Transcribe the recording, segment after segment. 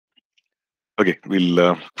Okay,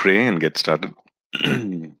 we'll pray and get started.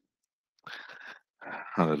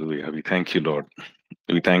 Hallelujah. We thank you, Lord.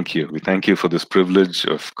 We thank you. We thank you for this privilege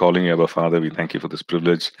of calling you our Father. We thank you for this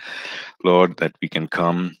privilege, Lord, that we can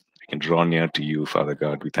come, we can draw near to you, Father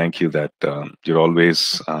God. We thank you that you're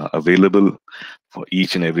always available for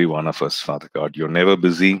each and every one of us, Father God. You're never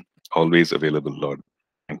busy, always available, Lord.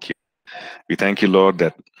 Thank you. We thank you, Lord,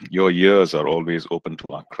 that your ears are always open to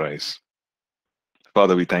our cries.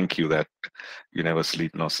 Father, we thank you that you never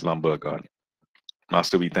sleep nor slumber, God.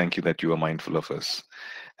 Master, we thank you that you are mindful of us.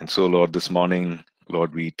 And so, Lord, this morning,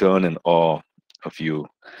 Lord, we turn in awe of you.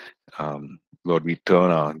 Lord, we turn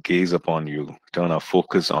our gaze upon you, turn our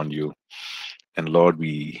focus on you. And Lord,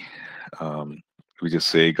 um, we just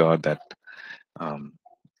say, God, that um,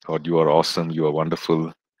 Lord, you are awesome, you are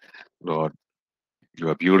wonderful, Lord, you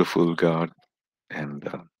are beautiful, God, and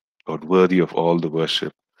Lord, worthy of all the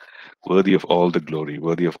worship, worthy of all the glory,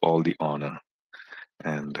 worthy of all the honor.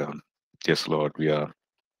 And yes, Lord, you're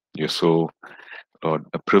so, Lord,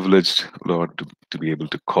 privileged, Lord, to be able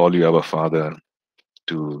to call you our Father,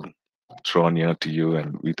 to draw near to you.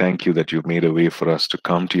 And we thank you that you've made a way for us to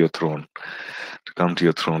come to your throne, to come to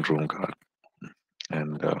your throne room, God.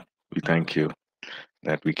 And we thank you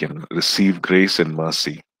that we can receive grace and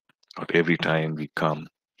mercy, Lord, every time we come.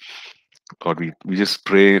 Lord, we just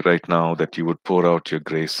pray right now that you would pour out your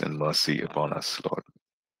grace and mercy upon us, Lord.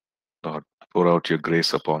 Lord, pour out your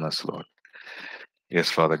grace upon us, Lord. Yes,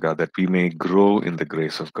 Father God, that we may grow in the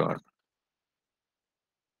grace of God.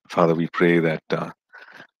 Father, we pray that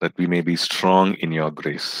we may be strong in your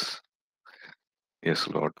grace. Yes,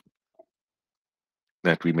 Lord,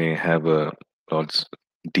 that we may have a Lord's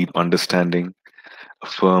deep understanding, a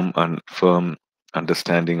firm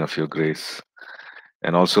understanding of your grace.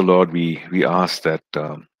 And also, Lord, we ask that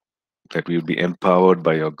we would be empowered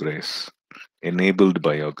by your grace, enabled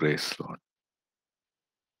by your grace, Lord,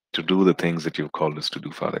 to do the things that you've called us to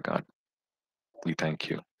do, Father God. We thank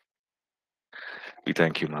you. We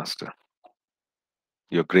thank you, Master.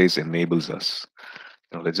 Your grace enables us.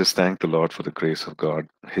 Let's just thank the Lord for the grace of God.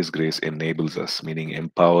 His grace enables us, meaning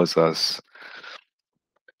empowers us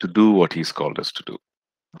to do what He's called us to do.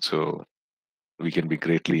 So we can be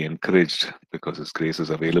greatly encouraged because His grace is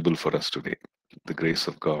available for us today. The grace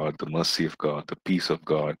of God, the mercy of God, the peace of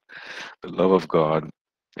God, the love of God,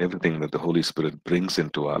 everything that the Holy Spirit brings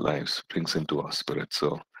into our lives, brings into our spirit.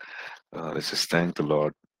 So let's just thank the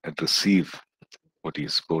Lord and receive what He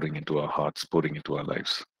is pouring into our hearts, pouring into our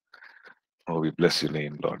lives. Oh, we bless your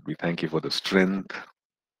name, Lord. We thank you for the strength.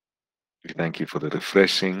 We thank you for the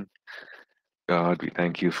refreshing. God, we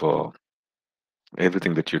thank you for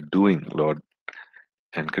everything that you're doing, Lord,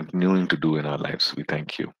 and continuing to do in our lives. We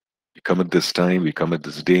thank you. We commit this time, we commit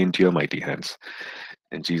this day into your mighty hands.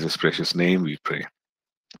 In Jesus' precious name we pray.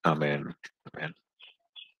 Amen. Amen.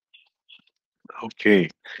 Okay.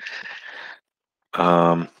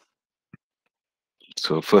 Um,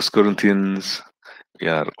 so First Corinthians, we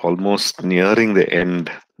are almost nearing the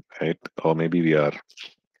end, right? Or maybe we are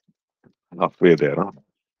halfway there. Huh?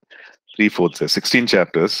 Three-fourths, 16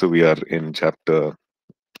 chapters. So we are in chapter,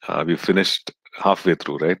 we finished halfway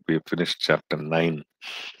through, right? We have finished chapter 9.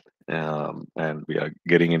 And we are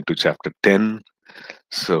getting into chapter 10.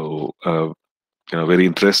 So, very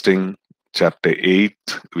interesting. Chapter 8,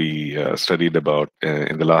 we studied about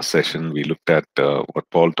in the last session. We looked at what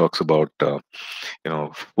Paul talks about,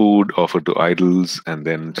 food offered to idols. And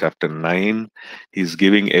then chapter 9, he's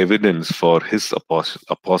giving evidence for his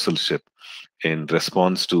apostleship in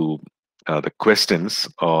response to the questions,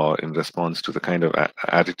 or in response to the kind of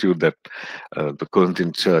attitude that the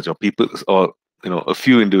Corinthian church or people, or a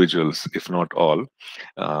few individuals, if not all,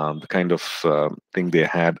 the kind of thing they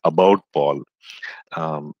had about Paul.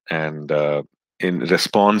 And in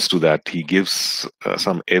response to that, he gives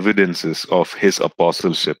some evidences of his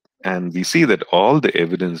apostleship. And we see that all the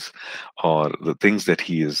evidence, or the things that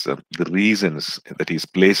he is, the reasons that he's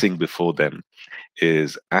placing before them,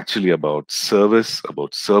 is actually about service,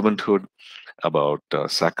 about servanthood, about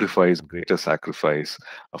sacrifice, greater sacrifice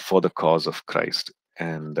for the cause of Christ.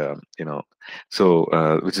 And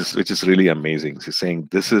so which is really amazing. He's saying,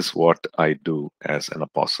 this is what I do as an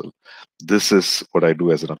apostle. This is what I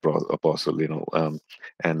do as an apostle.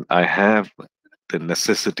 And I have the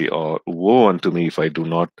necessity, or woe unto me if I do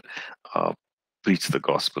not uh, preach the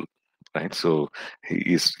gospel. Right. So he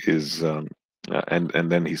is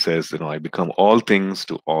and then he says, I become all things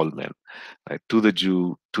to all men, right? To the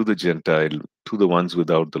Jew, to the Gentile, to the ones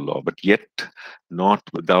without the law, but yet not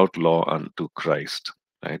without law unto Christ,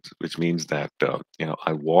 right? Which means that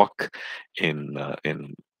I walk in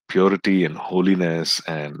purity and holiness,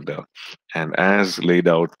 and as laid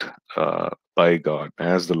out by God,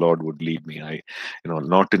 as the Lord would lead me.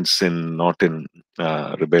 Not in sin, not in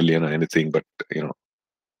rebellion or anything, but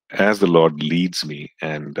as the Lord leads me,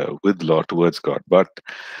 and with Lord towards God. But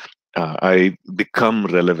I become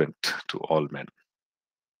relevant to all men.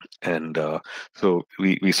 And so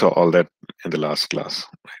we saw all that in the last class.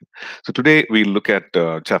 So today we look at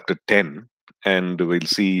chapter 10, and we'll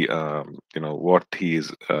see what he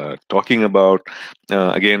is talking about.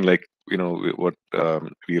 Again, like what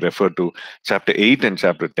we refer to chapter 8 and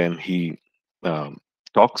chapter 10, he um,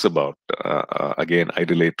 talks about again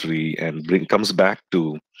idolatry, and comes back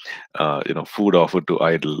to food offered to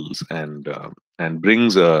idols, and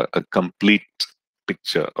brings a complete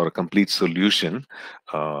picture or a complete solution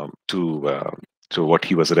to what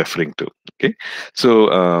he was referring to. Okay, so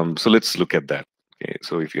let's look at that. Okay,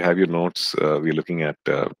 so if you have your notes, we're looking at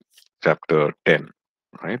chapter 10,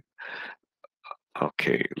 right?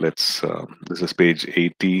 Okay, let's. This is page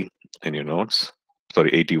 80 in your notes.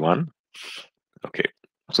 Sorry, 81. Okay,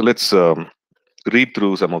 so let's read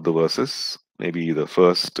through some of the verses, maybe the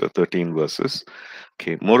first 13 verses.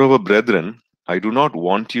 Okay. Moreover, brethren, I do not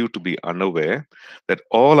want you to be unaware that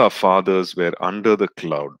all our fathers were under the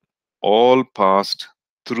cloud, all passed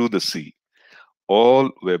through the sea,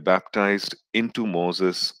 all were baptized into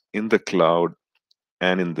Moses in the cloud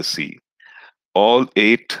and in the sea. All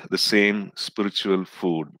ate the same spiritual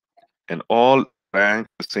food, and all drank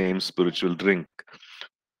the same spiritual drink.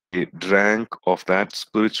 They drank of that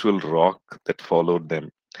spiritual rock that followed them,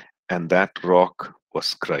 and that rock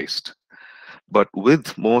was Christ. But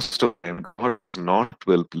with most of them, God was not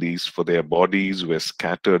well pleased, for their bodies were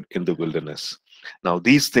scattered in the wilderness. Now,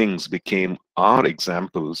 these things became our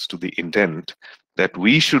examples, to the intent that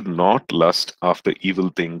we should not lust after evil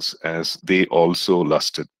things as they also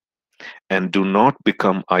lusted. And do not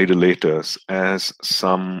become idolaters, as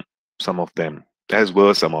some of them, as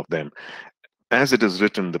were some of them. As it is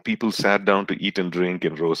written, the people sat down to eat and drink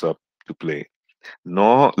and rose up to play.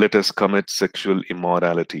 Nor let us commit sexual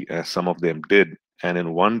immorality, as some of them did, and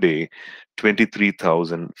in one day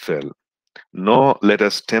 23,000 fell. Nor let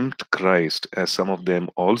us tempt Christ, as some of them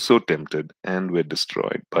also tempted and were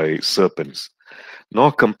destroyed by serpents.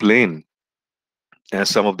 Nor complain, as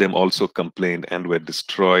some of them also complained and were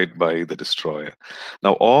destroyed by the destroyer.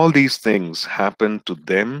 Now, all these things happened to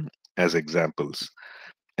them as examples,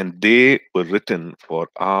 and they were written for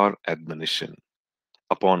our admonition,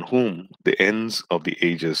 upon whom the ends of the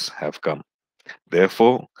ages have come.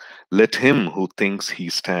 Therefore, let him who thinks he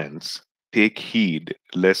stands take heed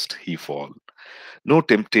lest he fall. No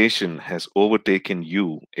temptation has overtaken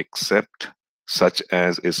you except such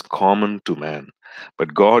as is common to man.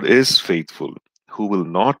 But God is faithful, who will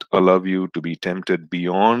not allow you to be tempted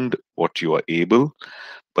beyond what you are able,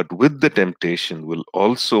 but with the temptation will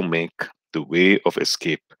also make the way of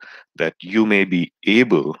escape, that you may be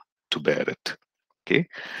able to bear it. Okay,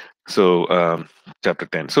 so chapter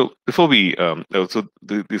 10. So before we,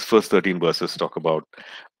 these first 13 verses talk about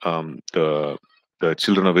the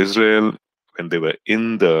children of Israel when they were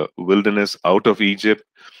in the wilderness out of Egypt,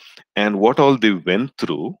 and what all they went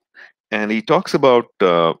through. And he talks about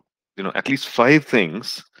at least five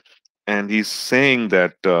things, and he's saying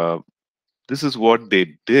that this is what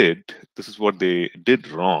they did, this is what they did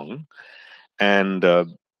wrong, and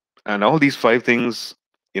all these five things,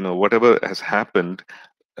 whatever has happened,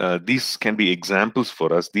 these can be examples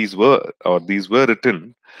for us. These were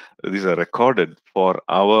written, these are recorded for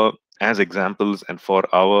our as examples and for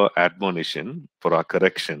our admonition, for our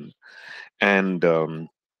correction, and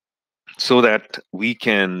so that we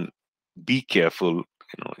can be careful.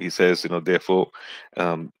 He says, therefore,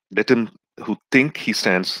 let him who think he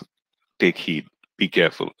stands take heed, be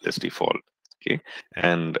careful lest he fall. Okay,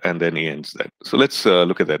 and then he ends that. So let's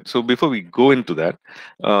look at that. So before we go into that,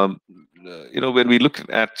 when we look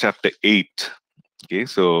at chapter 8, okay,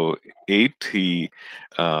 so 8, he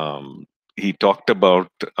talked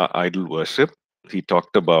about idol worship. He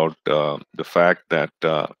talked about the fact that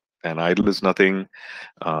an idol is nothing,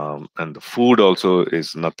 and the food also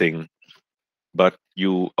is nothing, but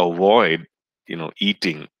you avoid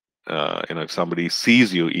eating. If somebody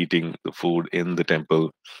sees you eating the food in the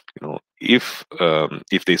temple, if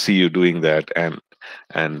they see you doing that,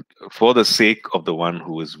 and for the sake of the one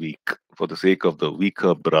who is weak, for the sake of the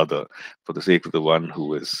weaker brother, for the sake of the one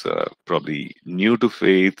who is probably new to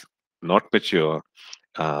faith, not mature,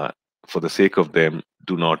 uh, for the sake of them,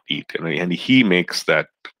 do not eat. And he makes that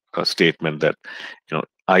statement that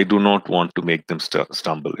I do not want to make them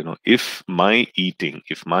stumble. If my eating,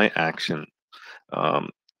 if my action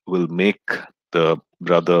will make the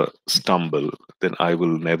brother stumble, then I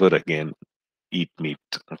will never again eat meat.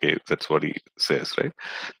 Okay, that's what he says, right?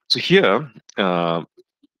 So here,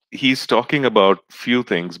 he's talking about few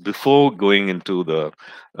things before going into the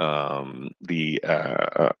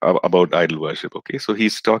about idol worship. Okay, so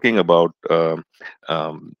he's talking about um,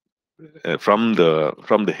 from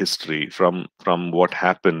the history, from what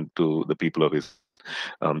happened to the people of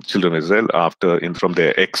Israel, children of Israel, after in from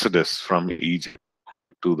their exodus from Egypt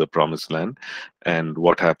to the promised land, and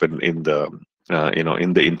what happened in the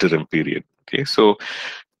in the interim period. Okay, so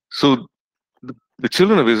the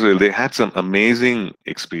children of Israel, they had some amazing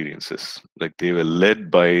experiences. Like they were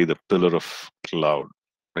led by the pillar of cloud.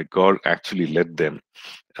 Like God actually led them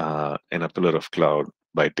in a pillar of cloud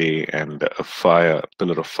by day and a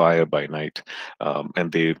pillar of fire by night.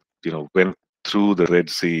 And they, went through the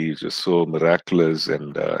Red Sea, just so miraculous.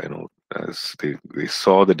 And as they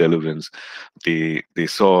saw the deliverance, they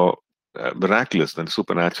saw miraculous and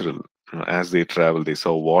supernatural. As they traveled, they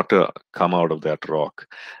saw water come out of that rock,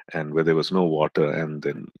 and where there was no water, and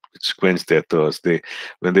then which quenched their thirst.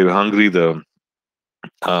 When they were hungry, there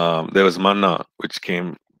was manna which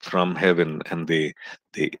came from heaven, and they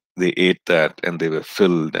ate that, and they were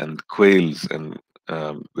filled, and quails, and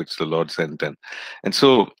which the Lord sent, and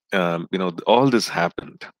so all this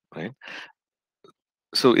happened, right?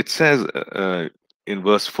 So it says in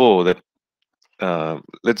verse 4 that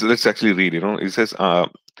let's actually read. It says uh,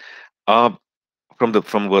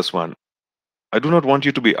 from verse 1. I do not want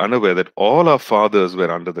you to be unaware that all our fathers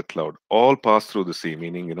were under the cloud, all passed through the sea,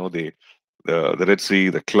 meaning, the Red Sea,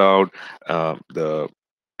 the cloud, the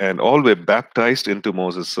and all were baptized into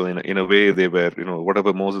Moses. So in a way, they were,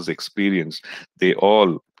 whatever Moses experienced, they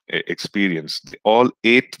all experienced. They all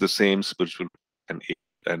ate the same spiritual and ate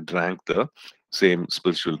and drank the same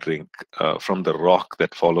spiritual drink from the rock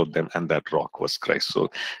that followed them, and that rock was Christ. So,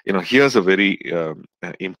 here's a very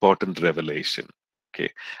important revelation. Okay,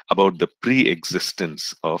 about the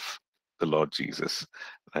pre-existence of the Lord Jesus,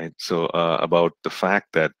 right? So about the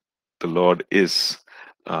fact that the Lord is,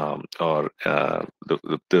 or the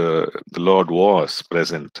Lord was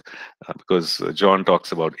present, because John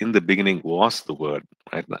talks about in the beginning was the Word,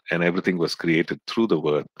 right? And everything was created through the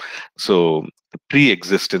Word. So the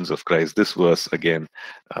pre-existence of Christ. This verse again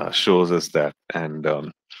shows us that, and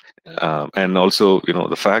also,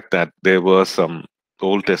 the fact that there were some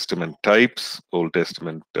Old Testament types, Old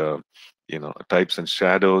Testament, types and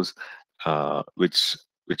shadows, which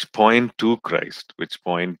point to Christ, which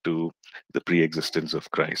point to the pre-existence of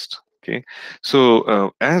Christ. Okay,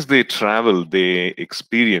 so as they traveled, they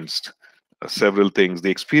experienced several things. They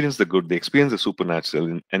experienced the good, they experienced the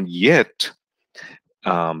supernatural, and yet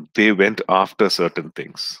they went after certain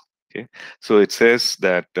things. Okay, so it says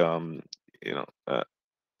that you know.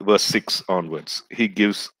 Verse 6 onwards, he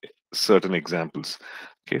gives certain examples.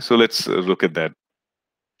 Okay, so let's look at that.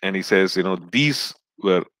 And he says, these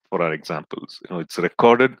were for our examples. It's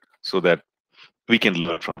recorded so that we can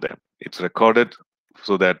learn from them. It's recorded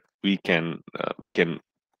so that we can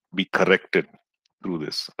be corrected through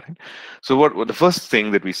this. Right? So what the first thing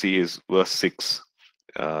that we see is verse 6,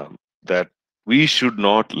 that we should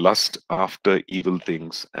not lust after evil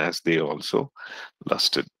things as they also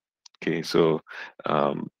lusted. Okay, so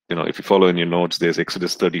if you follow in your notes, there's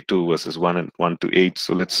Exodus 32 verses 1 to 8.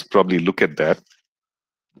 So let's probably look at that.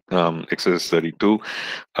 Exodus 32.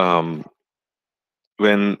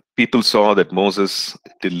 When people saw that Moses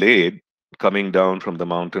delayed coming down from the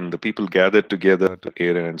mountain, the people gathered together to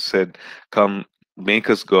Aaron and said, "Come, make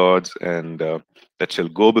us gods, and that shall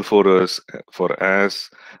go before us.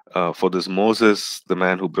 For this Moses, the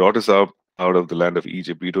man who brought us out of the land of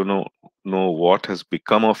Egypt, we do not know what has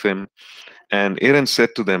become of him." And Aaron said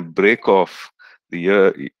to them, "Break off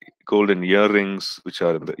the golden earrings which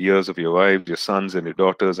are in the ears of your wives, your sons, and your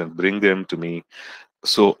daughters, and bring them to me."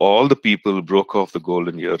 So all the people broke off the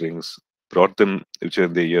golden earrings, brought them, which are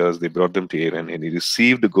in their ears, they brought them to Aaron, and he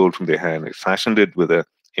received the gold from their hand, he fashioned it with a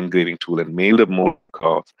engraving tool, and made a molten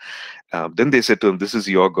calf. Then they said to him, "This is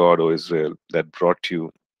your God, O Israel, uh,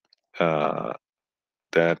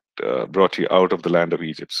 that brought you out of the land of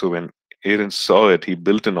Egypt." So when Aaron saw it, he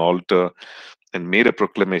built an altar and made a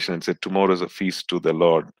proclamation and said, "Tomorrow is a feast to the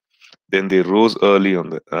Lord." Then they rose early on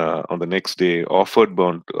the next day, offered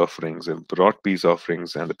burnt offerings and brought peace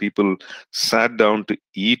offerings, and the people sat down to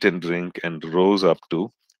eat and drink and rose up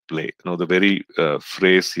to play. The very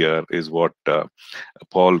phrase here is what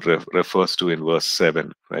Paul refers to in verse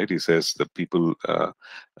 7, right? He says the people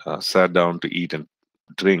sat down to eat and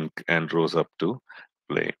drink and rose up to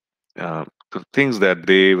play. The things that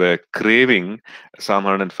they were craving, Psalm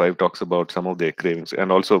 105 talks about some of their cravings,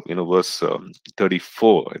 and also verse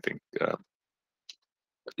 34, I think.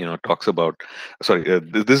 talks about, sorry,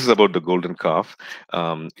 this is about the golden calf.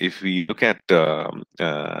 If we look at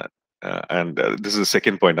and this is the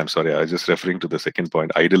second point. I'm sorry, I was just referring to the second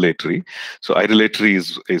point, idolatry. So idolatry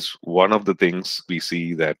is one of the things we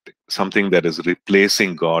see, that something that is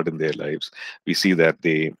replacing God in their lives. We see that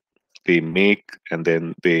they make, and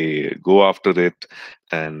then they go after it,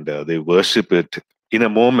 and they worship it. In a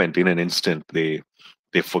moment, in an instant, they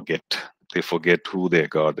forget. They forget who their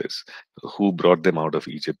God is, who brought them out of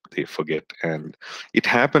Egypt. They forget. And it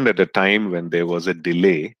happened at a time when there was a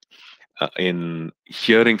delay in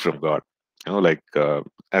hearing from God. Like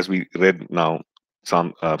as we read now,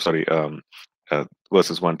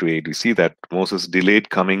 verses 1 to 8, we see that Moses delayed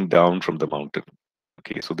coming down from the mountain.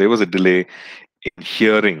 Okay, so there was a delay in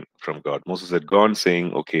hearing from God. Moses had gone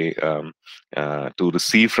saying, okay, to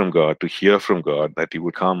receive from God, to hear from God, that he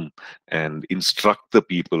would come and instruct the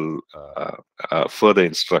people, further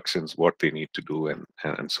instructions, what they need to do,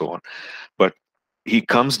 and so on. But he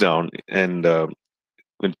comes down, and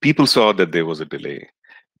when people saw that there was a delay,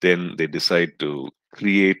 then they decide to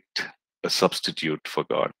create a substitute for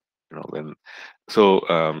God. When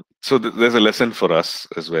there's a lesson for us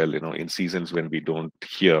as well. In seasons when we don't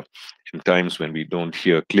hear, in times when we don't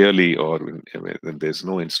hear clearly, or when there's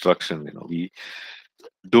no instruction, we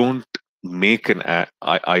don't make an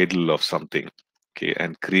idol of something, okay,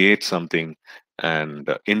 and create something, and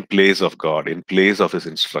in place of God, in place of His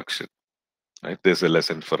instruction. Right? There's a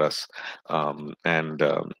lesson for us, and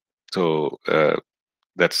so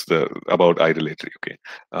that's the about idolatry. Okay.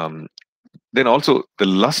 Then also the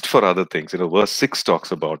lust for other things. Verse 6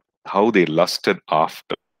 talks about how they lusted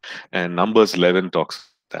after, and Numbers 11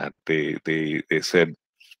 talks that they said,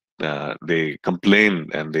 they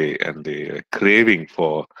complained, and they are craving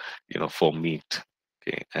for for meat.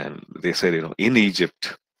 Okay, and they said, in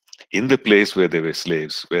Egypt, in the place where they were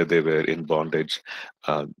slaves, where they were in bondage,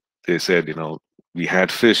 uh, they said, we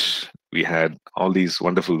had fish, we had all these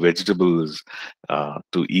wonderful vegetables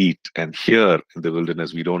to eat, and here in the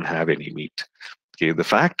wilderness, we don't have any meat. Okay, the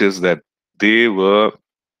fact is that they were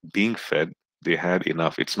being fed, they had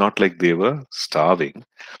enough. It's not like they were starving,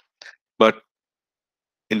 but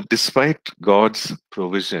despite God's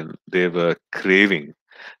provision, they were craving,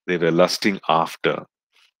 they were lusting after,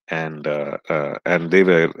 and they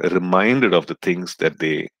were reminded of the things that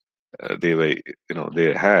they were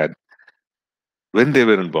they had when they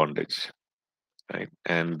were in bondage, right?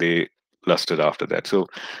 And they lusted after that. So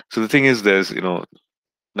the thing is, there's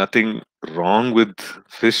nothing wrong with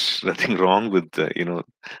fish, nothing wrong with the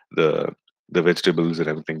the vegetables and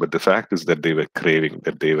everything, but the fact is that they were craving,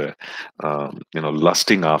 that they were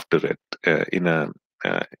lusting after it in a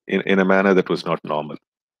manner that was not normal,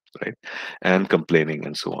 right? And complaining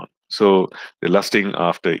and so on. So they're lusting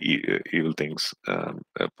after evil things.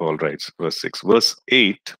 Paul writes, verse 6. Verse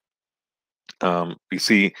 8, we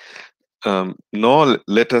see, nor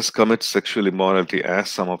let us commit sexual immorality as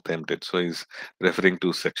some of them did. So he's referring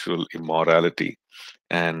to sexual immorality,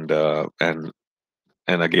 and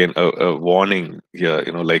again a warning here.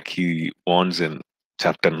 Like he warns in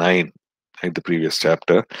chapter 9, right, the previous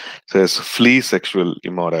chapter, says, flee sexual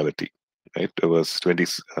immorality, right? Verse 20.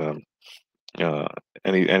 Uh,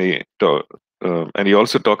 and he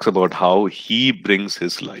also talks about how he brings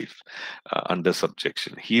his life under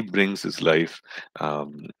subjection. He brings his life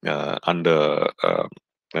under. Uh,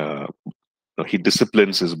 he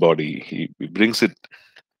disciplines his body. He brings it,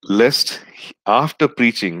 lest after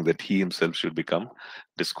preaching that he himself should become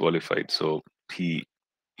disqualified. So he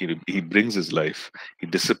brings his life. He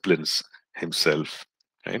disciplines himself,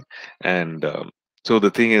 right? And so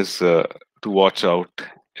the thing is to watch out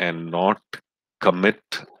and not commit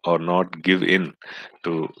or not give in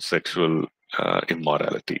to sexual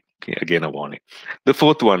immorality. Okay, again, a warning. The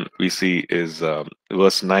fourth one we see is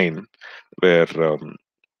verse 9, where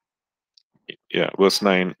verse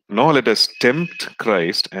 9, nor let us tempt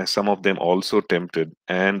Christ as some of them also tempted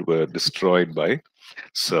and were destroyed by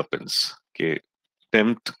serpents. Okay,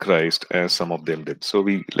 tempt Christ as some of them did. So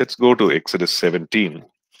let's go to Exodus 17,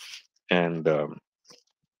 and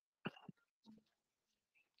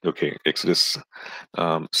okay, Exodus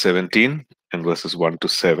 17 and verses 1 to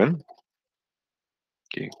 7.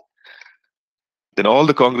 Okay. Then all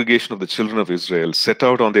the congregation of the children of Israel set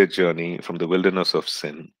out on their journey from the wilderness of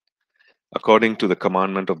Sin, according to the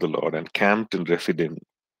commandment of the Lord, and camped in Rephidim.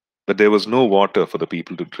 But there was no water for the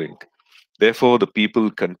people to drink. Therefore the people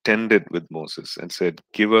contended with Moses and said,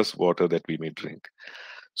 give us water that we may drink.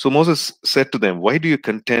 So Moses said to them, why do you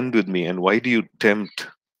contend with me, and why do you tempt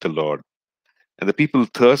the Lord? And the people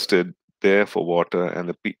thirsted, there for water, and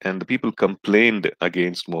the people complained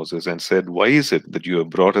against Moses and said, "Why is it that you have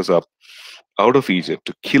brought us up out of Egypt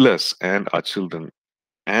to kill us and our children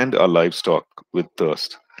and our livestock with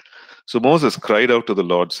thirst?" So Moses cried out to the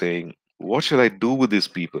Lord, saying, "What shall I do with these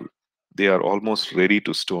people? They are almost ready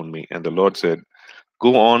to stone me." And the Lord said,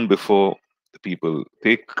 "Go on before the people.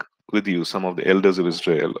 Take with you some of the elders of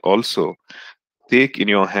Israel. Also, take in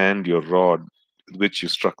your hand your rod with which you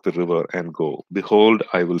struck the river, and go. Behold,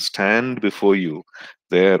 I will stand before you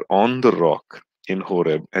there on the rock in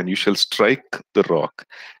Horeb, and you shall strike the rock,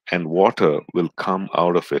 and water will come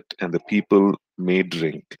out of it, and the people may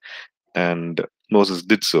drink." And Moses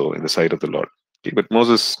did so in the sight of the Lord. Okay, but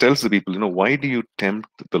Moses tells the people, why do you tempt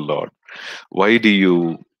the Lord? Why do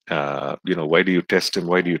you, why do you test him?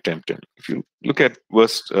 Why do you tempt him? If you look at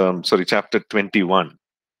chapter 21,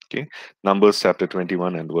 okay, Numbers chapter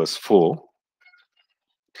 21 and verse 4.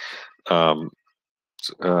 Um,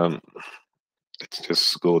 um, let's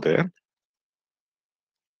just go there.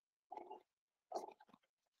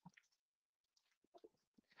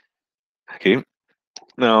 Okay,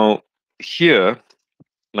 now here,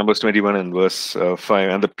 Numbers 21 and verse 5,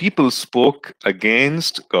 and the people spoke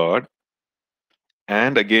against God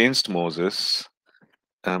and against Moses.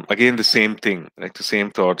 Again, the same thing, like the same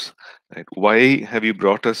thoughts. Right? Why have you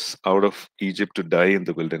brought us out of Egypt to die in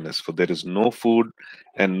the wilderness? For there is no food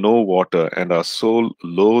and no water, and our soul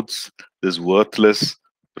loathes this worthless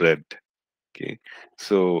bread. Okay,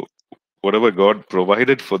 so whatever God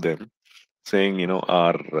provided for them, saying,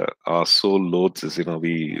 our soul loathes this.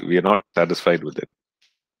 We are not satisfied with it.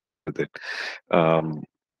 Um,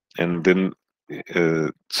 and then,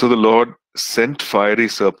 so the Lord sent fiery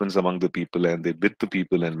serpents among the people, and they bit the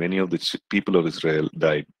people, and many of the people of Israel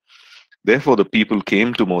died. Therefore, the people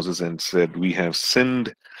came to Moses and said, "We have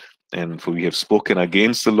sinned, and for we have spoken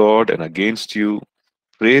against the Lord and against you.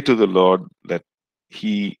 Pray to the Lord that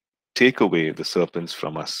he take away the serpents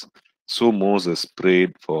from us." So Moses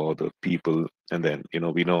prayed for the people, and then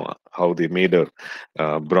we know how they made a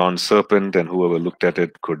bronze serpent, and whoever looked at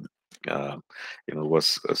it could,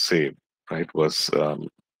 was saved, right? Was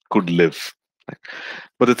could live. Right?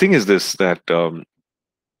 But the thing is this: that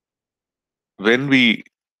when we,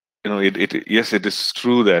 yes, it is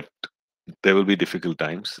true that there will be difficult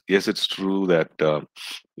times. Yes, it's true that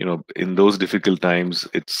in those difficult times,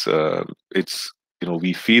 it's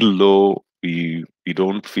we feel low. We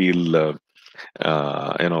don't feel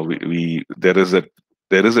we there is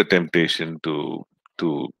a temptation to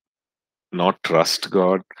not trust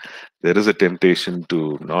God. There is a temptation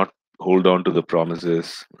to not hold on to the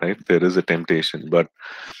promises. Right? There is a temptation, but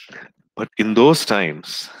in those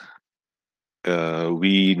times,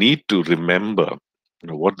 we need to remember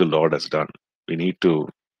what the Lord has done. We need to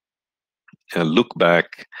look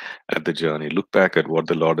back at the journey, look back at what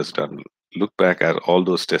the Lord has done, look back at all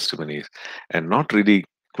those testimonies, and not really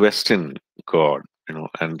question God.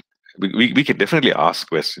 And we can definitely ask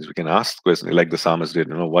questions. We can ask questions like the psalmist did.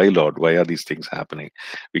 Why, Lord? Why are these things happening?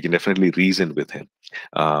 We can definitely reason with Him.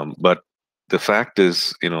 But the fact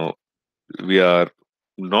is, we are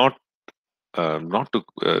not not to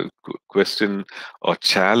question or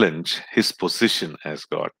challenge His position as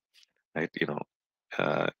God, right?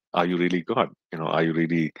 Are you really God? Are you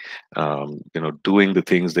really doing the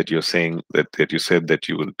things that you're saying that you said that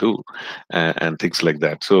you will do, and things like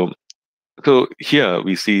that. So here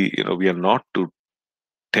we see, we are not to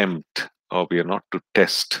tempt, or we are not to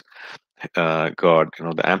test God.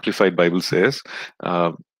 The Amplified Bible says,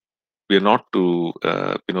 we are not to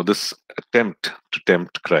this attempt to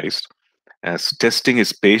tempt Christ as testing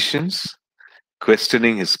His patience,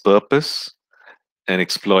 questioning His purpose, and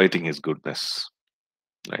exploiting His goodness.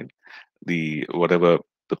 Right? The whatever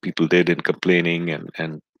the people did in complaining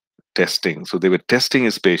and testing. So they were testing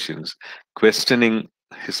His patience, questioning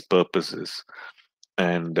His purposes,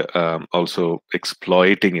 and also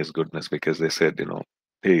exploiting His goodness, because they said,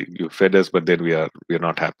 hey, you fed us, but then we are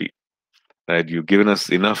not happy. Right? You've given us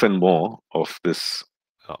enough and more of this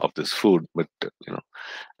food, but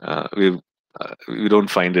we don't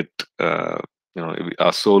find it.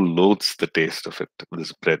 Our soul loathes the taste of it.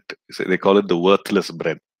 This bread, so they call it the worthless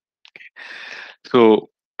bread. So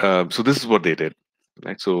this is what they did,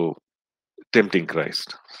 right? So tempting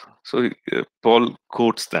Christ. So Paul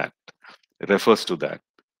quotes that, refers to that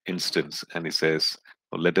instance, and he says,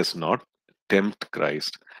 "Let us not tempt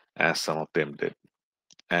Christ as some of them did,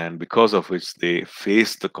 and because of which they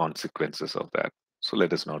face the consequences of that. So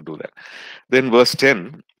let us not do that." Then verse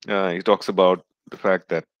 10, he talks about the fact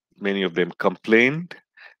that many of them complained,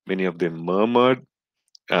 many of them murmured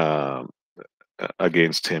uh,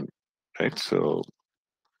 against him, right? So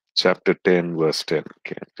chapter 10, verse 10.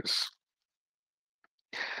 Okay, just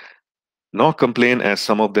nor complain as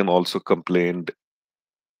some of them also complained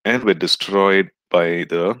and were destroyed by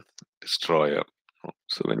the destroyer.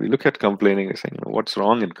 So when we look at complaining, we're saying, what's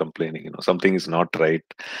wrong in complaining? Something is not right,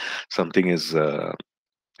 something is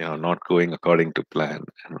not going according to plan.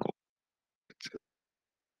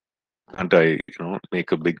 Can't I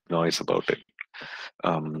make a big noise about it?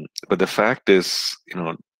 But the fact is,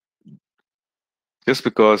 just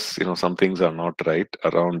because some things are not right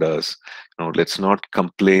around us, let's not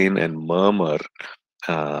complain and murmur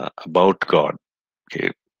about God.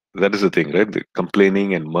 Okay, that is the thing, right? The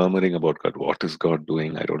complaining and murmuring about God. What is God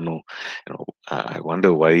doing? I don't know. I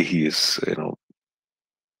wonder why He is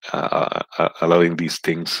allowing these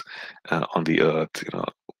things on the earth.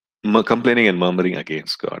 Complaining and murmuring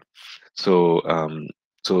against God. So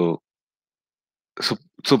so so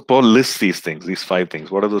so Paul lists these things, these five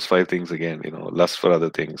things. What are those five things again? Lust for other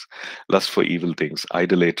things, lust for evil things,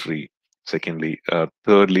 idolatry. Secondly,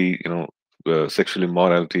 thirdly, sexual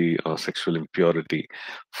immorality or sexual impurity.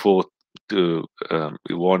 Fourth,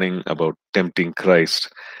 warning about tempting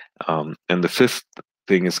Christ. And the fifth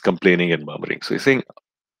thing is complaining and murmuring. So he's saying,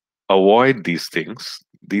 avoid these things.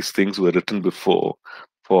 These things were written before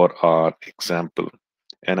for our example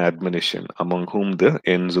and admonition, among whom the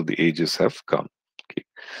ends of the ages have come. Okay.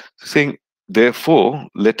 Saying, therefore,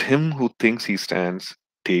 let him who thinks he stands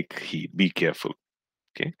take heed, be careful.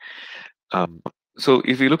 Okay. Um, so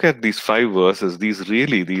if you look at these five verses, these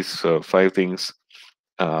five things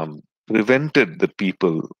prevented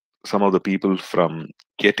some of the people from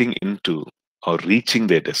getting into or reaching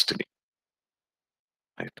their destiny.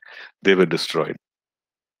 Right? They were destroyed.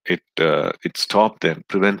 It stopped them,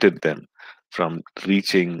 prevented them from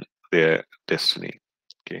reaching their destiny.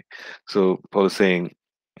 Okay, so Paul is saying,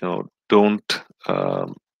 don't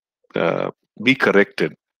be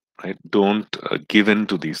corrected, right? Don't give in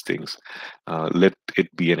to these things. Let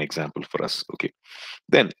it be an example for us. Okay,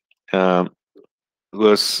 then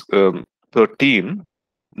verse 13: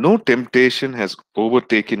 no temptation has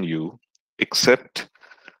overtaken you except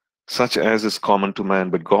such as is common to man,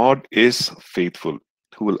 but God is faithful,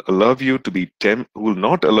 who will who will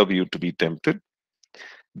not allow you to be tempted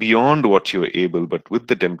beyond what you are able, but with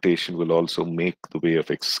the temptation will also make the way of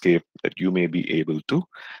escape that you may be able to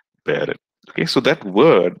bear it. Okay, so that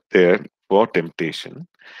word there for temptation,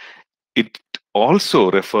 it also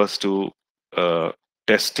refers to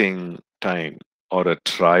testing time or a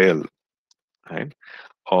trial, right?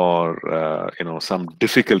 Or some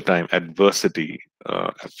difficult time, adversity,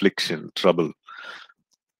 affliction, trouble.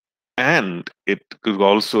 And it could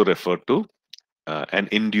also refer to an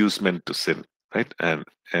inducement to sin, right? And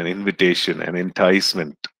an invitation, an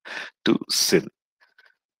enticement to sin,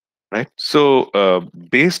 right? So,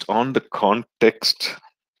 based on the context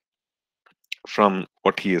from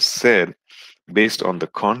what he has said, based on the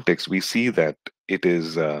context, we see that it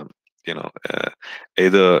is, you know, uh,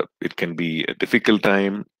 either it can be a difficult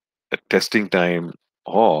time, a testing time,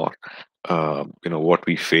 or what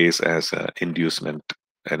we face as an inducement,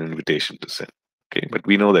 an invitation to sin. Okay, but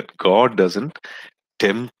we know that God doesn't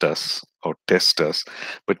tempt us or test us,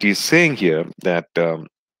 but He's saying here that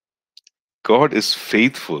God is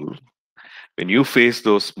faithful. When you face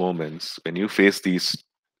those moments, when you face these,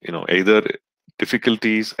 either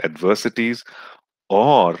difficulties, adversities,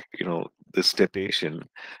 or this temptation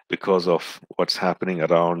because of what's happening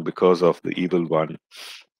around, because of the evil one,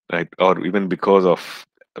 right? Or even because of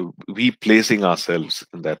we placing ourselves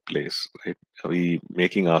in that place, right? We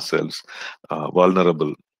making ourselves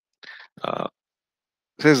vulnerable. Uh,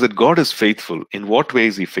 says that God is faithful. In what way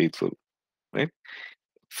is He faithful? Right?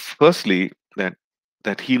 Firstly,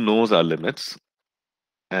 that He knows our limits,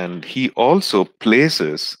 and He also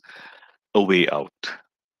places a way out.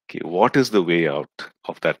 Okay, what is the way out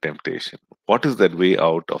of that temptation? What is that way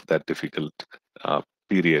out of that difficult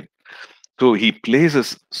period? So He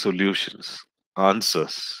places solutions,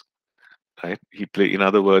 answers, right? In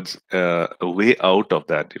other words, a way out of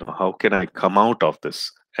that. How can I come out of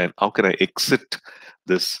this, and how can I exit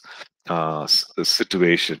this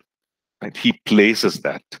situation? Right? He places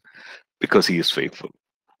that because He is faithful.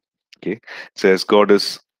 Okay, it says God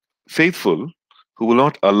is faithful, who will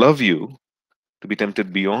not allow you to be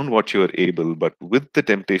tempted beyond what you are able, but with the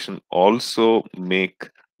temptation also make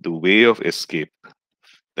the way of escape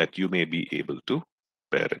that you may be able to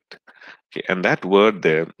bear it. Okay, and that word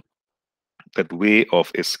there, that way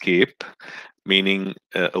of escape, meaning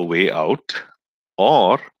a way out,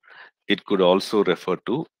 or it could also refer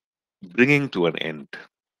to bringing to an end.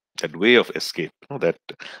 That way of escape,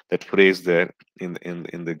 that phrase there in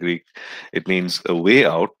the Greek, it means a way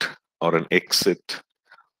out or an exit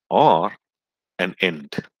or an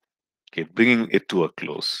end. Okay, bringing it to a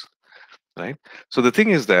close. right? So the thing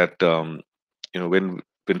is that when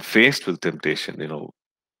faced with temptation,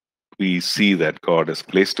 we see that God has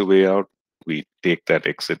placed a way out. We take that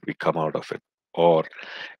exit. We come out of it, or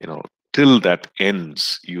you know, till that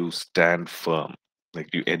ends, you stand firm,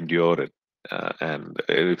 like you endure it. And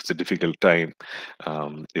if it's a difficult time,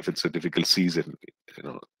 if it's a difficult season, you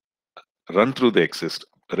know, run through the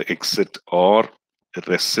exit, or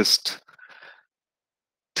resist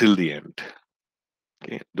till the end.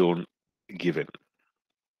 Okay, don't give in,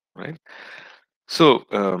 right? So,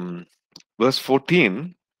 verse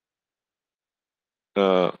 14,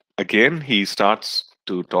 again, he starts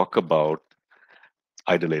to talk about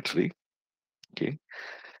idolatry. Okay,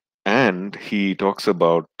 and he talks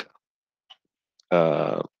about,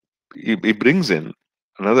 uh, he brings in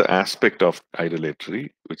another aspect of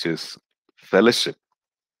idolatry, which is fellowship.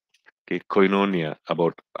 Okay, koinonia,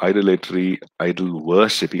 about idolatry, idol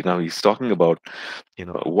worship. Now he's talking about,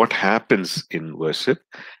 what happens in worship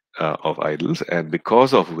of idols, and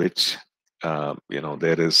because of which,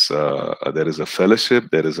 there is a fellowship,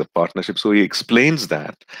 there is a partnership. So he explains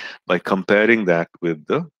that by comparing that with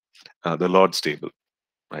the Lord's table,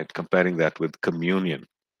 right? Comparing that with communion,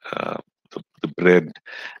 uh, the bread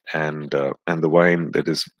and the wine that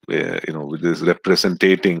is, which is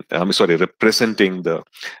representing the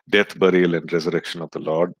death, burial, and resurrection of the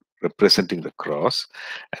Lord, representing the cross,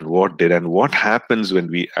 and what happens when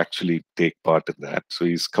we actually take part in that. So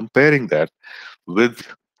he's comparing that with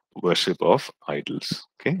worship of idols.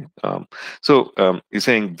 Okay, he's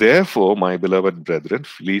saying, therefore, my beloved brethren,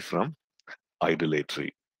 flee from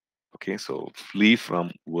idolatry. Okay, so flee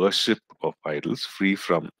from worship of idols, free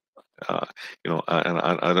from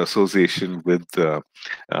an association with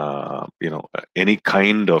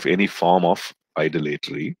any form of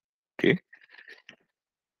idolatry. Okay,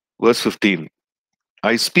 verse 15.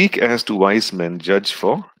 I speak as to wise men, judge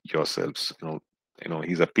for yourselves.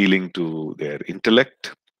 He's appealing to their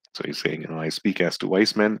intellect. So he's saying, I speak as to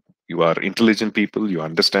wise men. You are intelligent people. You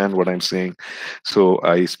understand what I'm saying. So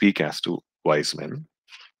I speak as to wise men.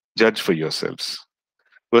 Judge for yourselves.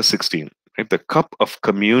 Verse 16. Right? The cup of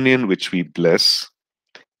communion which we bless,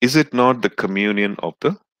 is it not the communion of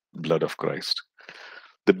the blood of Christ?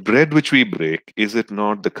 The bread which we break, is it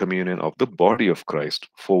not the communion of the body of Christ?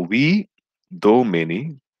 For we, though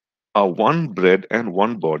many, are one bread and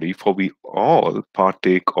one body, for we all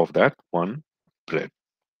partake of that one bread.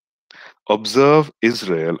 Observe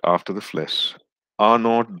Israel after the flesh. Are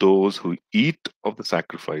not those who eat of the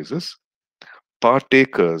sacrifices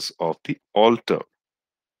partakers of the altar?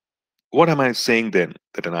 What am I saying then?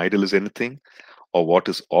 That an idol is anything, or what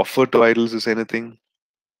is offered to idols is anything?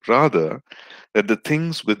 Rather, that the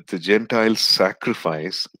things which the Gentiles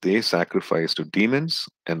sacrifice, they sacrifice to demons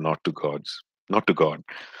and not to God.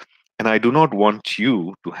 And I do not want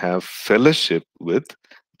you to have fellowship with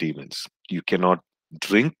demons. You cannot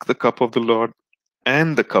drink the cup of the Lord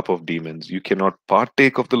and the cup of demons. You cannot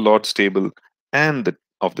partake of the Lord's table and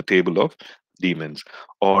of the table of demons.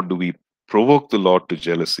 Or do we provoke the Lord to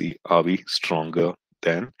jealousy? Are we stronger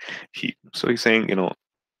than He? So he's saying,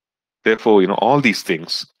 therefore, all these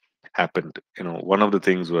things happened. One of the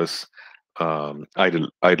things was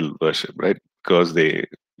idol worship, right? Because they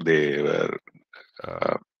were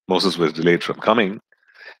uh, Moses was delayed from coming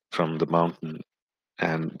from the mountain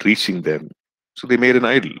and reaching them. So they made an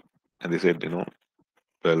idol, and they said,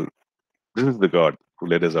 well, this is the God who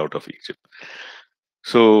led us out of Egypt.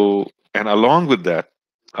 So, and along with that,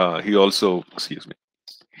 he also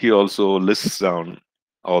lists down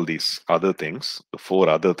all these other things, the four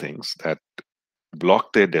other things that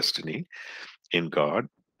blocked their destiny in God,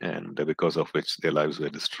 and because of which their lives were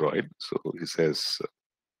destroyed. So he says,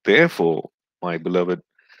 therefore, my beloved,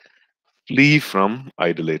 flee from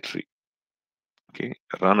idolatry. Okay,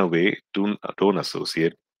 run away, don't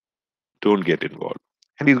associate, don't get involved.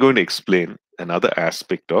 And he's going to explain another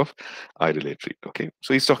aspect of idolatry. Okay,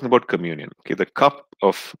 so he's talking about communion. Okay, the cup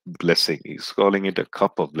of blessing, he's calling it a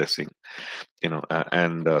cup of blessing.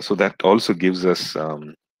 And so that also gives us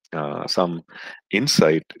some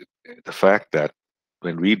insight, the fact that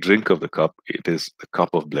when we drink of the cup, it is the cup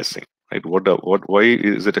of blessing, right? Why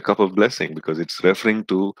is it a cup of blessing? Because it's referring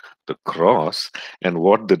to the cross and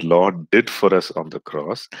what the Lord did for us on the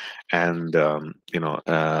cross, and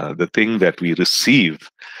the thing that we receive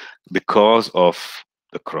because of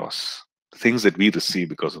the cross, things that we receive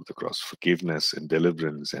because of the cross, forgiveness and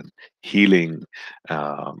deliverance and healing,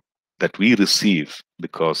 um, that we receive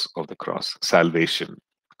because of the cross, salvation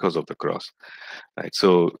because of the cross, right?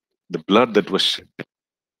 So the blood that was shed,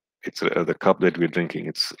 it's the cup that we're drinking,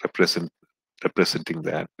 it's representing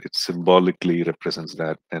that. It symbolically represents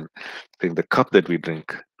that. And I think the cup that we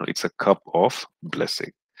drink, it's a cup of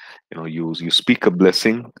blessing. You speak a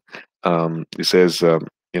blessing. It says,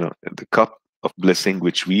 the cup of blessing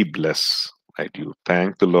which we bless. Right? You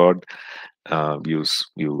thank the Lord.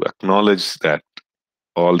 You acknowledge that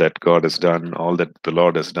all that God has done, all that the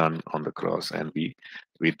Lord has done on the cross, and we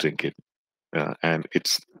drink it. And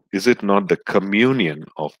is it not the communion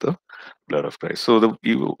of the blood of Christ? So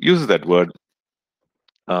you use that word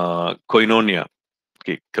koinonia,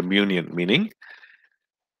 okay, communion, meaning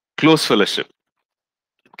close fellowship,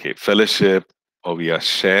 okay, fellowship, or we are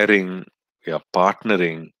sharing, we are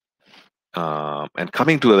partnering, and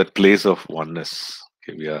coming to that place of oneness.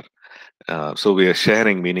 Okay, so we are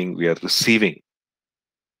sharing, meaning we are receiving,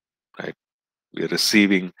 right? We are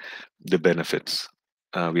receiving the benefits.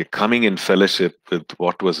 We are coming in fellowship with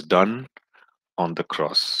what was done on the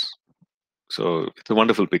cross. So it's a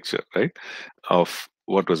wonderful picture, right, of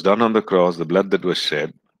what was done on the cross, the blood that was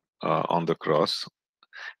shed on the cross,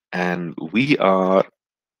 and we are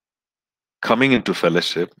coming into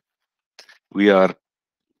fellowship. We are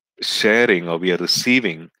sharing, or we are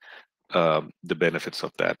receiving the benefits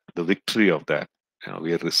of that, the victory of that.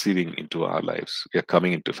 We are receiving into our lives. We are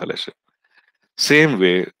coming into fellowship. Same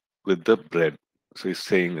way with the bread. So he's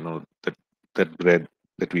saying, that bread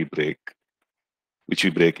that we break, which we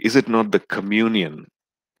break, is it not the communion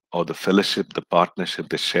or the fellowship, the partnership,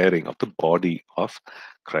 the sharing of the body of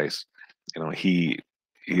Christ? He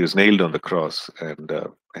was nailed on the cross, and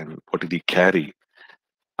what did he carry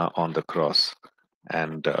on the cross?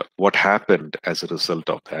 And what happened as a result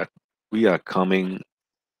of that? We are coming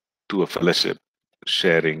to a fellowship,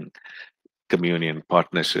 sharing, communion,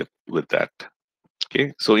 partnership with that.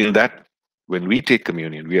 Okay, so in that, when we take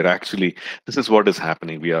communion, we are actually, this is what is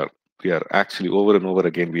happening. We are actually over and over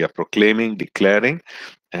again, we are proclaiming, declaring,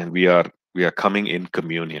 and we are coming in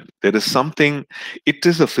communion. There is something, it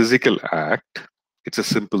is a physical act, it's a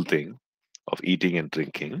simple thing of eating and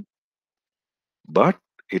drinking, but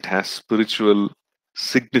it has spiritual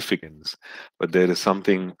significance. But there is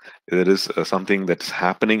something that's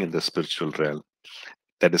happening in the spiritual realm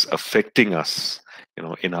that is affecting us,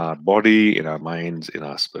 in our body, in our minds, in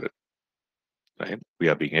our spirit. Right? We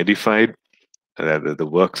are being edified. The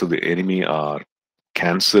works of the enemy are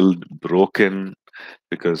cancelled, broken,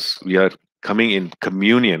 because we are coming in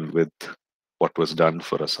communion with what was done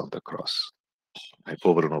for us on the cross, right?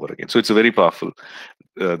 Over and over again. So it's a very powerful.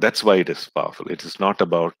 That's why it is powerful. It is not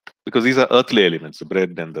about, because these are earthly elements, the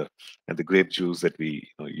bread and the grape juice that we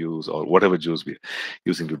use, or whatever juice we're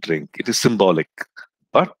using to drink. It is symbolic.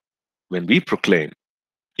 But when we proclaim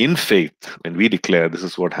in faith, when we declare this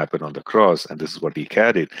is what happened on the cross and this is what he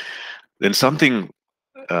carried, then something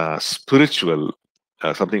spiritual,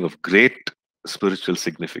 something of great spiritual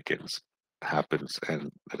significance happens,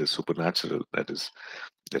 and that is supernatural. That is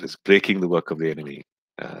breaking the work of the enemy,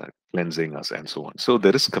 cleansing us, and so on. So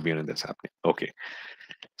there is communion that's happening. Okay,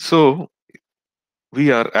 so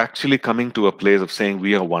we are actually coming to a place of saying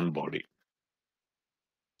we are one body.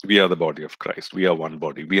 We are the body of Christ. We are one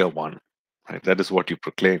body. We are one. Right? That is what you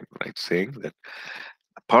proclaim, right? Saying that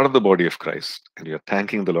part of the body of Christ, and you're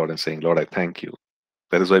thanking the Lord and saying, Lord, I thank you.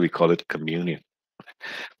 That is why we call it communion.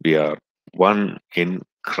 We are one in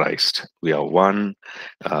Christ. We are one,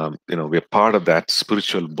 we are part of that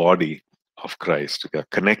spiritual body of Christ. We are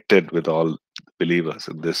connected with all believers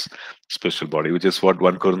in this spiritual body, which is what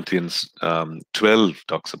 1 Corinthians 12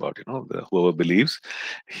 talks about. Whoever believes,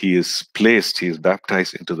 he is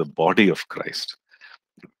baptized into the body of Christ.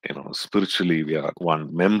 Spiritually, we are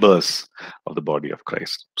one, members of the body of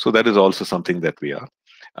Christ. So that is also something that we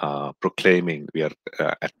are proclaiming, we are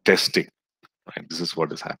attesting. Right? This is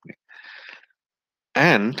what is happening.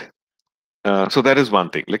 And so that is one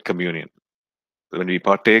thing, like communion. When we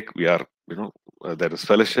partake, we are, there is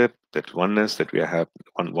fellowship, that oneness, that we have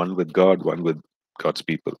one with God, one with God's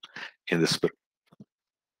people in the Spirit.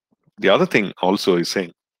 The other thing also is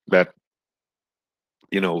saying that,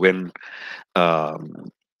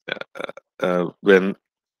 when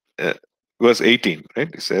verse 18,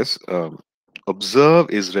 right, it says, observe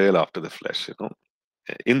Israel after the flesh,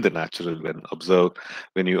 in the natural,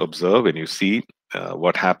 when you see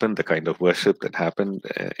what happened, the kind of worship that happened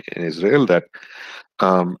in Israel, that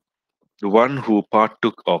the one who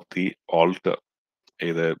partook of the altar,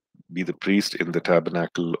 either be the priest in the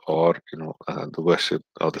tabernacle, or the worship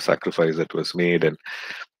or the sacrifice that was made, and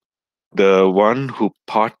the one who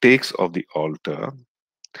partakes of the altar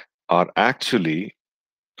are actually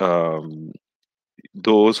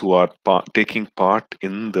those who are taking part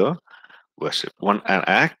in the worship. An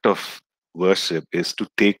act of worship is to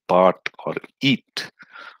take part or eat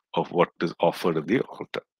of what is offered at the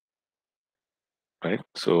altar, right?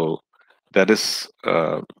 So that is,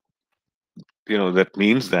 that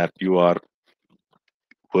means that you are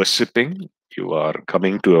worshiping, you are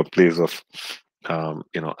coming to a place of,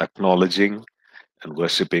 acknowledging and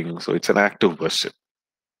worshiping. So it's an act of worship.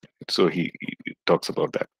 So he talks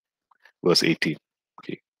about that. Verse 18.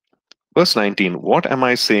 Okay. Verse 19. What am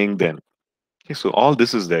I saying then? Okay, so all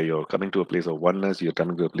this is there. You're coming to a place of oneness. You're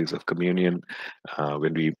coming to a place of communion.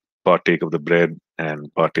 When we partake of the bread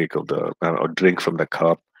and partake of the or drink from the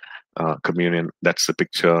cup, communion. That's the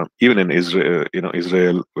picture. Even in Israel,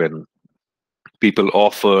 Israel, when people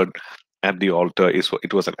offered at the altar,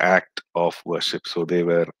 it was an act of worship. So they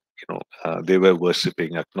were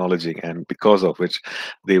worshiping, acknowledging, and because of which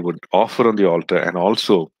they would offer on the altar and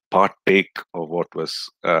also partake of what was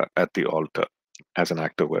at the altar as an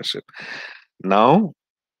act of worship. Now,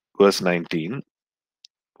 verse 19,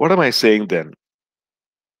 what am I saying then?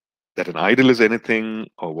 That an idol is anything,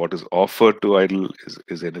 or what is offered to idol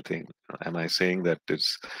is anything? Am I saying that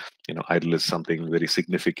it's, idol is something very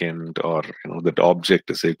significant, or that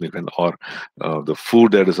object is significant, or the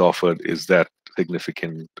food that is offered is that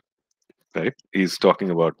significant? Right? He's talking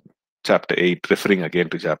about chapter 8, referring again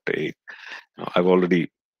to chapter 8. I've already,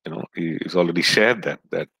 he's already shared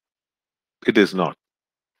that it is not.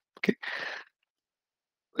 Okay.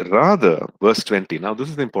 Rather, verse 20. Now, this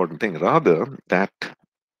is the important thing. Rather, that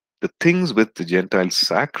the things with the Gentiles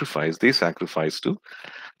sacrifice, they sacrifice to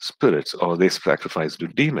spirits, or they sacrifice to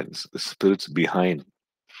demons, the spirits behind,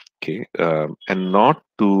 okay, and not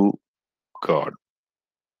to God.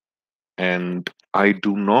 And I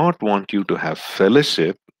do not want you to have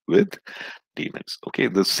fellowship with demons. Okay,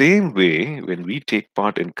 the same way when we take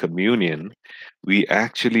part in communion, we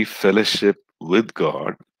actually fellowship with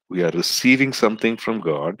God. We are receiving something from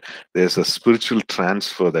God. There's a spiritual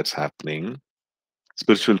transfer that's happening,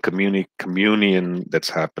 spiritual communion that's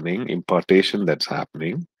happening, impartation that's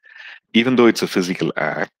happening, even though it's a physical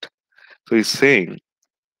act. So he's saying,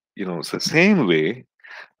 it's the same way,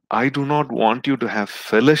 I do not want you to have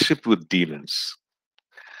fellowship with demons,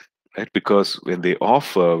 right? Because when they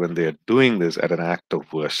are doing this at an act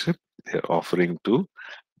of worship, they're offering to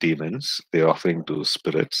demons, they're offering to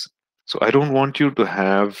spirits. So I don't want you to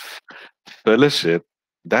have fellowship,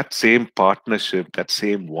 that same partnership, that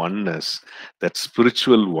same oneness, that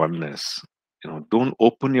spiritual oneness. Don't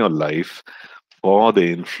open your life for the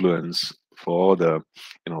influence, for the,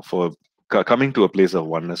 for coming to a place of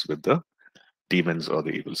oneness with the demons or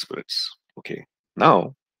the evil spirits. Okay.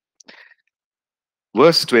 Now,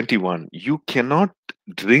 verse 21, you cannot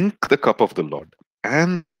drink the cup of the Lord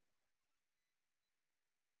and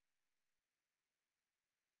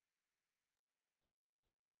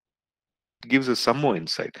gives us some more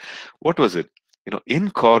insight. What was it? In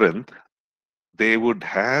Corinth, they would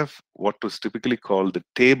have what was typically called the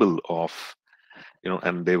table of,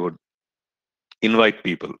 and they would invite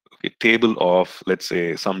people. Okay, table of, let's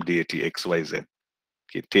say, some deity XYZ.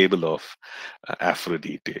 Okay, table of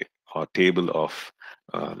Aphrodite, or table of,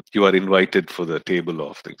 you are invited for the table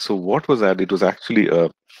of things. So what was that? It was actually a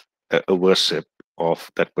worship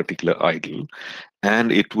of that particular idol,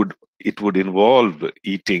 and it would involve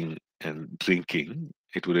eating and drinking.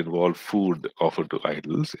 It would involve food offered to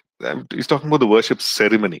idols. And he's talking about the worship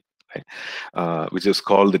ceremony, right? Which is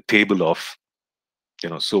called the table of,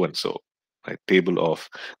 so and so, right? Table of,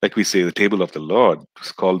 like we say, the table of the Lord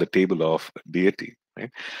is called the table of deity, right?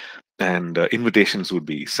 And invitations would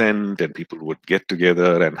be sent, and people would get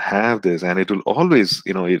together and have this, and it will always,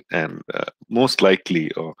 and most likely,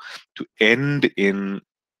 to end in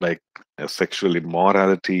like a sexual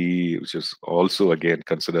immorality, which is also again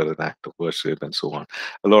considered an act of worship, and so on.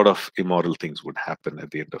 A lot of immoral things would happen at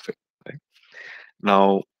the end of it, right?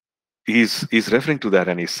 Now, he's referring to that,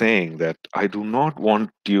 and he's saying that I do not want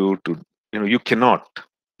you to, you cannot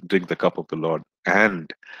drink the cup of the Lord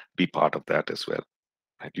and be part of that as well.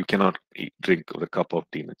 Right? You cannot drink the cup of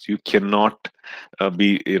demons. You cannot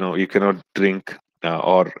you cannot drink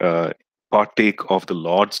or partake of the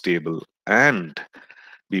Lord's table and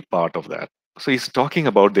be part of that. So he's talking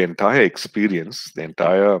about the entire experience, the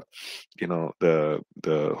entire,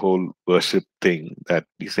 the whole worship thing. That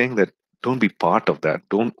he's saying that don't be part of that.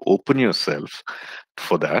 Don't open yourself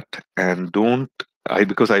for that, and don't.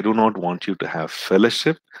 Because I do not want you to have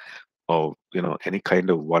fellowship or any kind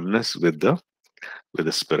of oneness with the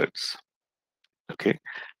spirits. Okay,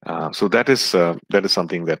 so that is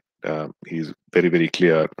something that he's very, very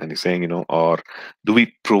clear, and he's saying, or do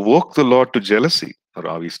we provoke the Lord to jealousy, or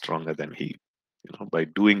are we stronger than He? By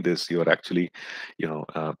doing this, you are actually,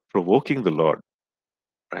 provoking the Lord,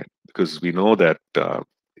 right? Because we know that there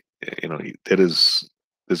is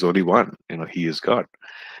There's only one. He is God.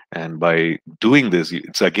 And by doing this,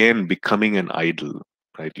 it's again becoming an idol,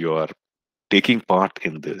 right? You are taking part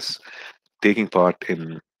in this, taking part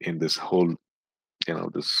in this whole,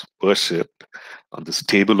 this worship on this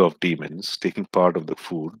table of demons, taking part of the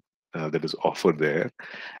food that is offered there,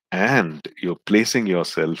 and you're placing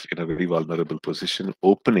yourself in a very vulnerable position,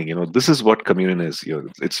 opening. This is what communion is.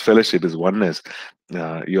 It's fellowship, is oneness.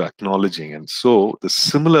 You're acknowledging, and so the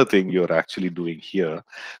similar thing you're actually doing here.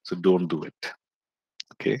 So don't do it.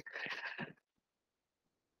 Okay.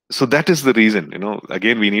 So that is the reason.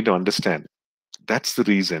 Again, we need to understand. That's the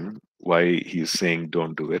reason why he's saying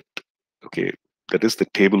don't do it. Okay, that is the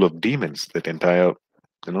table of demons. That entire,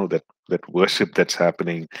 that worship that's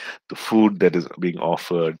happening, the food that is being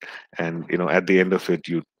offered, and at the end of it,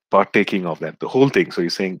 you partaking of that, the whole thing. So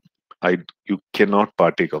he's saying, you cannot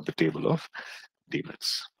partake of the table of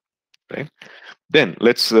demons, right? Then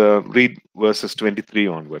let's read verses 23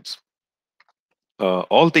 onwards.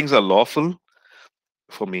 All things are lawful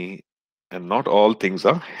for me, and not all things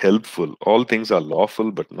are helpful. All things are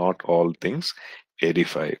lawful, but not all things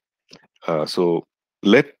edify. So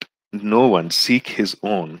let no one seek his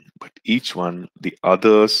own, but each one the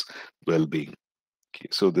other's well-being. Okay,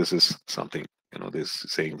 so this is something, this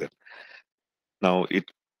is saying that now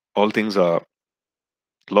all things are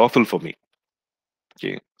lawful for me.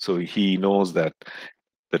 Okay, so he knows that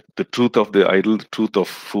the truth of the idol, the truth of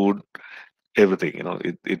food, everything,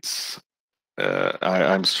 it's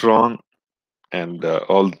I'm strong, and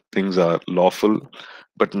all things are lawful,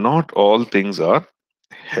 but not all things are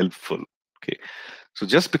helpful. Okay, so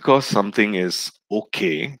just because something is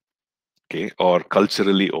okay, or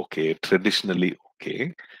culturally okay, traditionally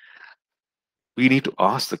okay, we need to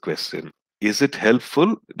ask the question: is it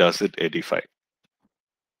helpful? Does it edify?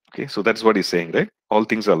 Okay, so that's what he's saying, right? All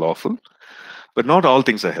things are lawful, but not all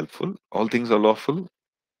things are helpful. All things are lawful,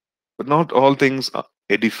 but not all things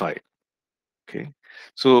edify. Okay,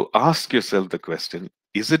 so ask yourself the question: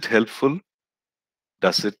 is it helpful?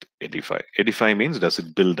 Does it edify? Edify means, does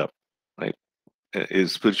it build up, right?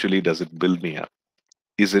 Is spiritually, does it build me up?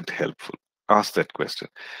 Is it helpful? Ask that question.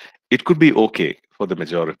 It could be okay for the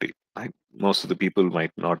majority, right? Most of the people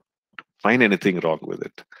might not find anything wrong with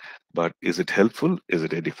it, but is it helpful? Is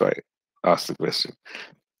it edify? Ask the question.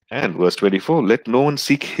 And verse 24: let no one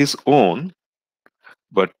seek his own,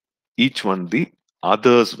 but each one the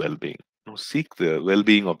other's well-being. Seek the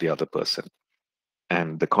well-being of the other person.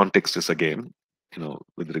 And the context is again,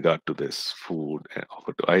 with regard to this food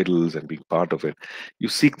offered to idols and being part of it, you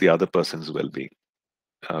seek the other person's well-being,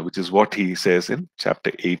 which is what he says in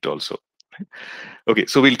chapter 8 also. Right? Okay,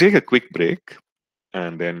 so we'll take a quick break,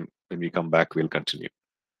 and then when we come back, we'll continue.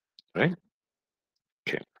 Right?